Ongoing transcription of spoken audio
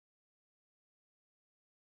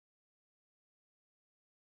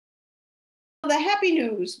the happy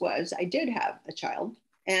news was I did have a child.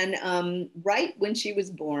 And right when she was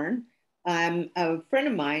born, a friend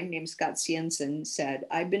of mine named Scott Siensen said,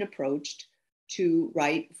 I've been approached to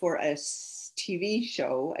write for a TV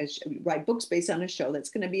show, write books based on a show that's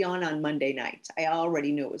going to be on Monday nights. I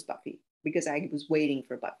already knew it was Buffy because I was waiting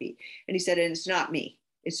for Buffy. And he said, and it's not me.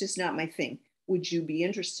 It's just not my thing. Would you be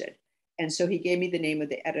interested? And so he gave me the name of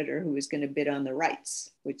the editor who was going to bid on the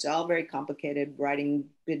rights, which is all very complicated,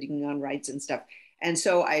 bidding on rights and stuff. And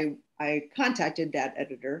so I contacted that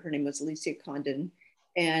editor. Her name was Alicia Condon.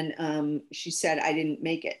 And she said, I didn't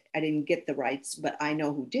make it. I didn't get the rights, but I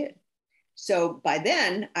know who did. So by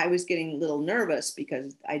then I was getting a little nervous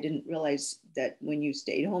because I didn't realize that when you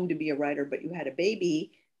stayed home to be a writer, but you had a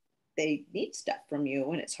baby, they need stuff from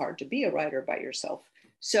you and it's hard to be a writer by yourself.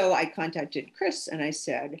 So I contacted Chris and I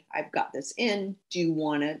said, I've got this in, do you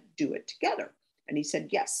want to do it together? And he said,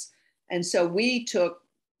 yes. And so we took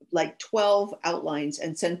like 12 outlines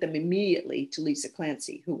and sent them immediately to Lisa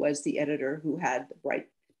Clancy, who was the editor who had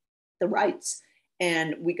the rights.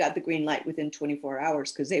 And we got the green light within 24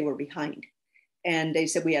 hours because they were behind. And they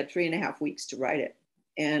said we had 3.5 weeks to write it.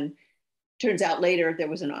 And turns out later there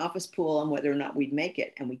was an office pool on whether or not we'd make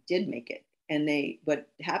it. And we did make it. And what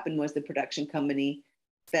happened was the production company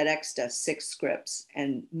FedExed us 6 scripts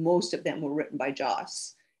and most of them were written by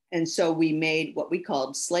Joss. And so we made what we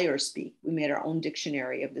called Slayer speak. We made our own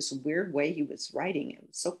dictionary of this weird way he was writing. It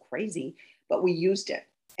was so crazy, but we used it.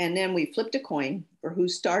 And then we flipped a coin for who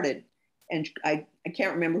started. And I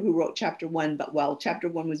can't remember who wrote chapter 1, but while chapter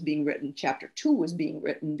 1 was being written, chapter 2 was being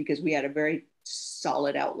written because we had a very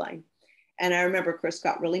solid outline. And I remember Chris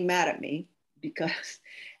got really mad at me because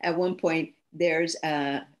at one point there's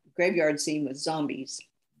a graveyard scene with zombies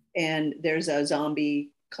and there's a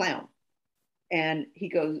zombie clown. And he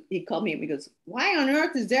called me and he goes, why on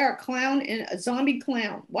earth is there a clown and a zombie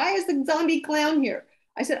clown? Why is the zombie clown here?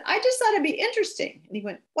 I said, I just thought it'd be interesting. And he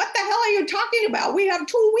went, what the hell are you talking about? We have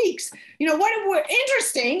 2 weeks. What if we're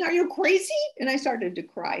interesting? Are you crazy? And I started to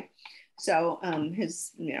cry. So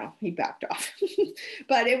he backed off.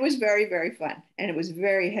 But it was very, very fun. And it was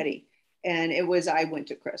very heady. And I went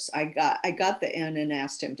to Chris. I got the end and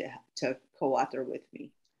asked him to co-author with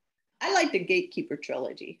me. I liked the Gatekeeper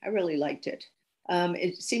trilogy. I really liked it.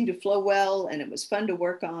 It seemed to flow well and it was fun to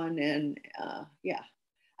work on. And yeah.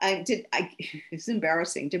 It's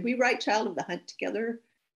embarrassing. Did we write Child of the Hunt together?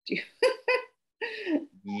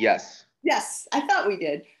 Yes. Yes, I thought we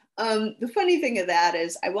did. The funny thing of that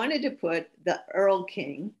is I wanted to put the Earl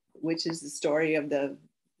King, which is the story of the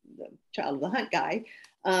Child of the Hunt guy,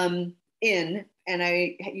 in,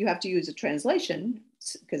 and you have to use a translation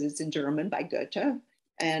because it's in German by Goethe.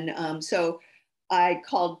 And so I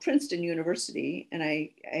called Princeton University and I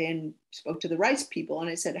spoke to the rights people and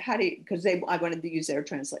I said, I wanted to use their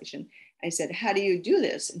translation. I said, how do you do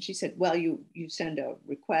this? And she said, well, you send a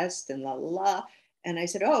request and la, la, la. And I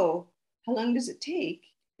said, oh, how long does it take?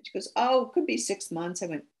 And she goes, oh, it could be 6 months. I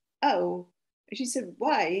went, oh. And she said,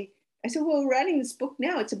 why? I said, well, we're writing this book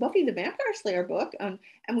now. It's a Buffy the Vampire Slayer book and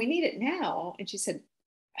we need it now. And she said,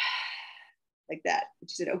 like that. And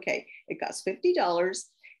she said, okay, it costs $50.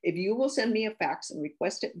 If you will send me a fax and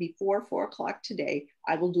request it before 4 o'clock today,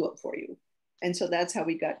 I will do it for you. And so that's how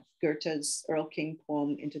we got Goethe's Earl King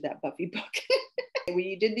poem into that Buffy book.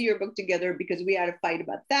 We did the yearbook together because we had a fight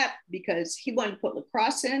about that because he wanted to put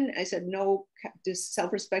lacrosse in. I said, no, this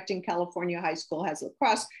self-respecting California high school has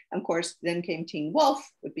lacrosse. And of course, then came Teen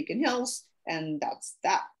Wolf with Beacon Hills, and that's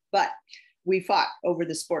that. But we fought over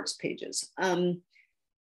the sports pages.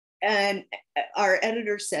 And our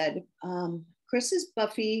editor said, Chris's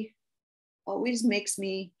Buffy always makes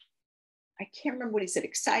me, I can't remember what he said,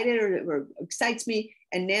 excited or excites me.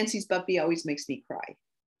 And Nancy's Buffy always makes me cry.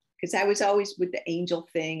 Because I was always with the angel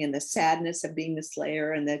thing and the sadness of being the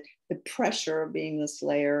Slayer and the pressure of being the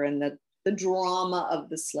Slayer and the drama of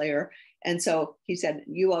the Slayer. And so he said,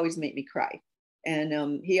 you always make me cry.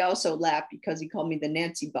 And he also laughed because he called me the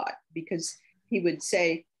Nancy bot, because he would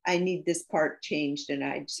say, I need this part changed, and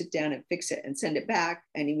I'd sit down and fix it and send it back.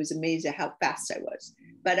 And he was amazed at how fast I was.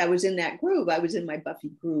 But I was in that groove. I was in my Buffy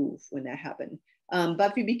groove when that happened.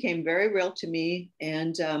 Buffy became very real to me,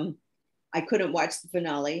 and I couldn't watch the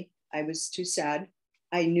finale. I was too sad.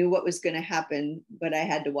 I knew what was going to happen, but I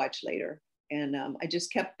had to watch later. And I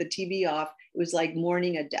just kept the TV off. It was like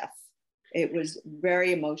mourning a death. It was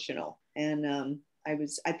very emotional. And I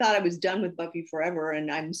thought I was done with Buffy forever, and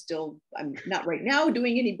I'm not right now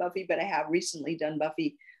doing any Buffy, but I have recently done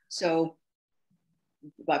Buffy. So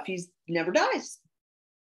Buffy never dies.